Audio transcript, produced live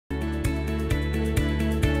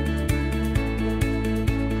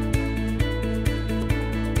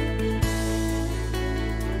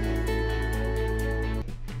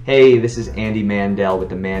Hey, this is Andy Mandel with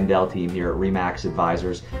the Mandel team here at RE/MAX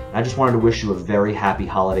Advisors. And I just wanted to wish you a very happy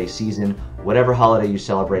holiday season. Whatever holiday you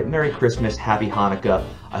celebrate, Merry Christmas, Happy Hanukkah.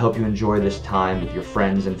 I hope you enjoy this time with your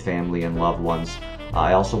friends and family and loved ones.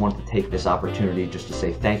 I also want to take this opportunity just to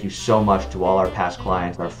say thank you so much to all our past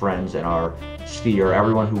clients, our friends, and our sphere,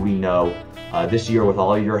 everyone who we know. This year, with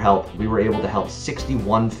all your help, we were able to help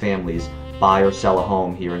 61 families buy or sell a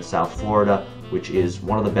home here in South Florida, which is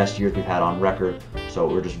one of the best years we've had on record. So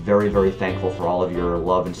we're just very, very thankful for all of your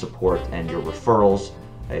love and support and your referrals.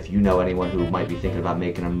 If you know anyone who might be thinking about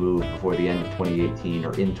making a move before the end of 2018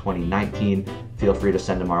 or in 2019, feel free to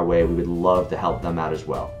send them our way. We would love to help them out as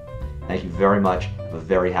well. Thank you very much. Have a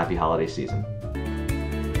very happy holiday season.